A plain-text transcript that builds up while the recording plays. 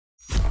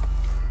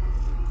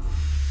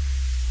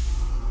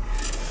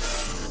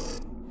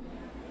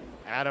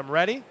Adam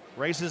ready,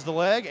 races the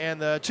leg, and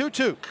the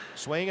 2-2.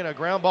 Swing and a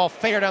ground ball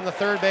fair down the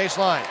third base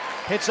line.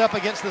 Hits up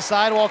against the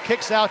sidewall,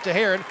 kicks out to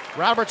Heron.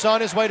 Roberts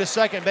on his way to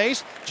second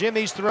base.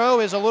 Jimmy's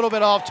throw is a little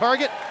bit off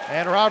target,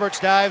 and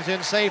Roberts dives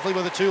in safely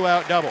with a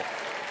 2-out double.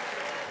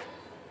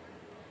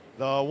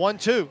 The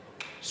 1-2.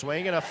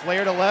 Swing and a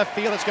flare to left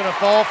field. It's going to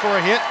fall for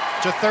a hit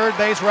to third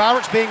base.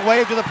 Roberts being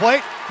waved to the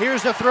plate.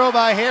 Here's the throw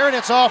by Heron.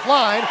 It's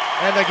offline,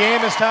 and the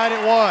game is tied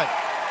at 1.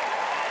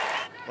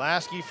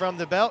 Lasky from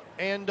the belt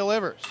and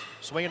delivers.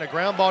 Swinging a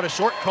ground ball to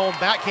short. Cone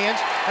backhands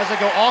as it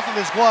go off of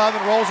his glove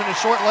and rolls into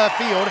short left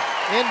field.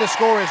 In to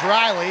score is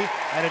Riley,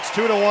 and it's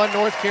 2-1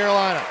 North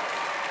Carolina.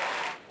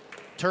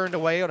 Turned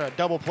away on a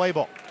double play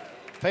ball.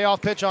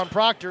 Payoff pitch on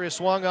Proctor is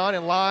swung on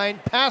and line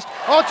passed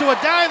onto a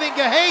diving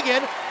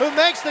Gahagan, who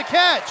makes the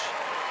catch.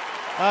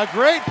 A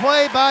great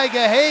play by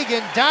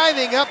Gahagan,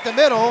 diving up the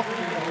middle,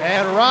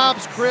 and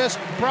robs Chris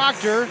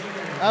Proctor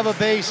of a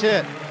base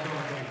hit.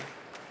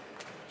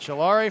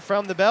 Chilari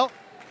from the belt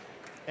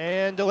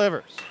and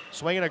delivers.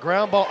 Swinging a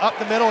ground ball up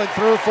the middle and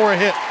through for a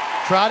hit.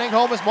 Trotting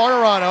home is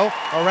Martirano.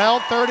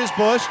 Around third is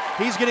Bush.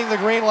 He's getting the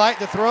green light.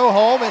 The throw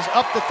home is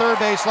up the third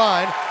base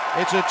line.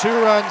 It's a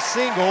 2-run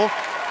single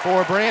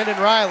for Brandon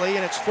Riley,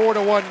 and it's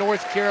 4-1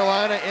 North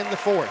Carolina in the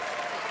fourth.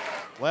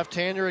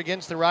 Left-hander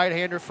against the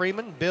right-hander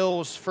Freeman.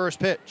 Bill's first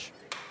pitch.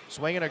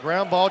 Swinging a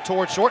ground ball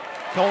towards short.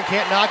 Cone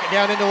can't knock it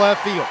down into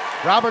left field.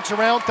 Roberts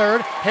around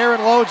third.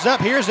 Heron loads up.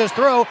 Here's his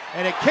throw,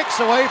 and it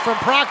kicks away from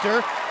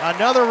Proctor.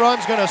 Another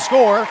run's going to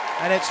score,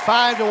 and it's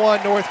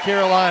 5-1 North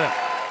Carolina.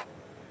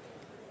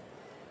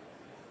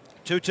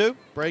 2-2.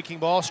 Breaking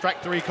ball,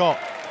 strike 3 call.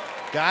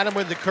 Got him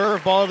with the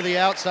curve ball to the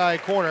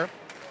outside corner.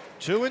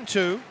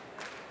 2-2.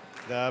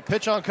 The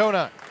pitch on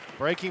Conine.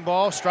 Breaking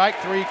ball, strike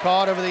 3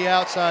 caught over the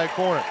outside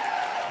corner.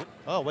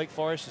 Oh, Wake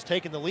Forest has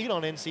taken the lead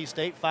on NC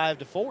State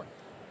 5-4.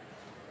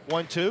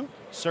 1-2,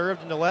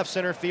 served into left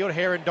center field.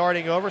 Heron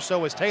darting over,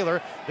 so is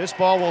Taylor. This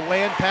ball will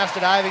land past a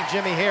diving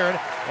Jimmy Heron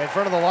in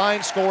front of the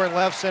line, score in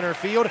left center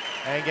field,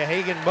 and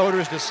Gahagan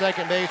motors to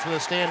second base with a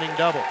standing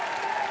double.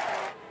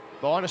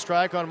 Ball and a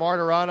strike on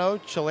Martirano.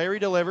 Chilari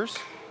delivers.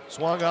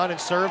 Swung on and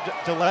served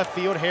to left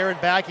field. Heron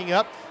backing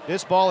up.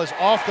 This ball is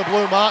off the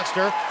blue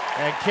monster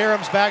and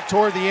caroms back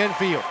toward the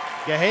infield.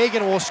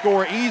 Gahagan will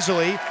score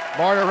easily.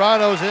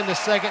 Martirano's into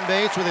second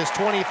base with his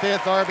 25th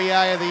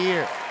RBI of the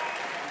year.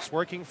 It's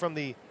working from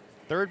the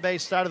third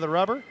base side of the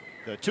rubber.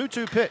 The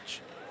 2-2 pitch.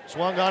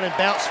 Swung on and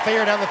bounced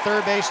fair down the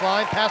third base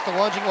line past the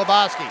lunging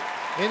Lebowski.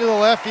 Into the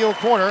left field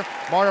corner.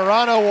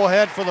 Martirano will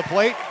head for the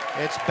plate.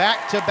 It's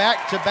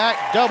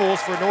back-to-back-to-back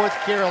doubles for North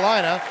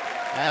Carolina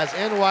as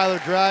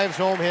Enweiler drives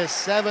home his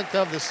 7th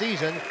of the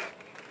season.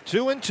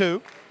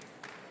 2-2.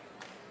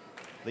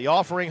 The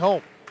offering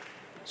home.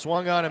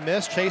 Swung on and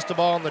missed, chased the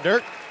ball in the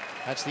dirt.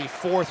 That's the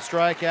 4th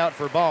strikeout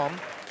for Baum.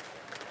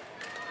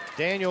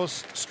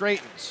 Daniels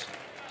straightens,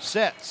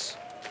 sets,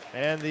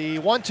 and the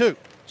 1-2.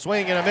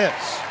 Swing and a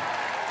miss.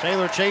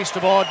 Taylor chased the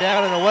ball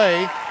down and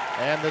away,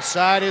 and the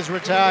side is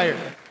retired.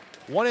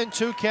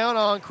 1-2 count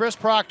on Chris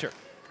Proctor.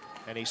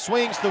 And he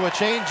swings through a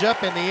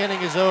changeup, and the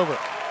inning is over.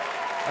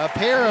 A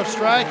pair of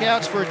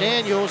strikeouts for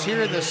Daniels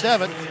here in the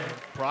 7th.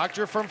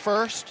 Proctor from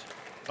first,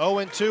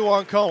 0-2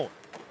 on Cone.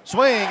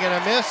 Swing and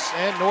a miss,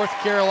 and North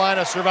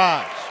Carolina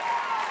survives.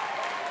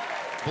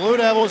 Blue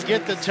Devils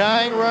get the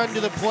tying run to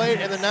the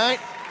plate in the 9th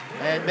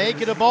and make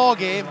it a ball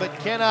game, but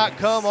cannot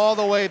come all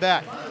the way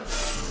back.